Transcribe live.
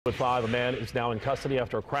At 5, a man is now in custody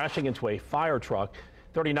after crashing into a fire truck.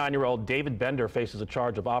 39-year-old David Bender faces a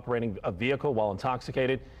charge of operating a vehicle while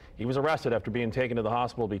intoxicated. He was arrested after being taken to the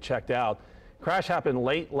hospital to be checked out. Crash happened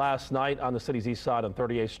late last night on the city's east side on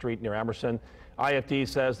 38th Street near Emerson. IFD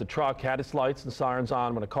says the truck had its lights and sirens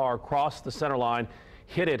on when a car crossed the center line,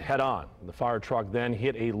 hit it head on. The fire truck then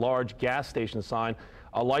hit a large gas station sign,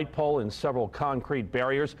 a light pole, and several concrete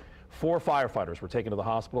barriers. 4 firefighters were taken to the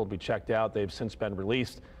hospital to be checked out. They've since been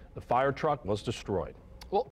released. The fire truck was destroyed.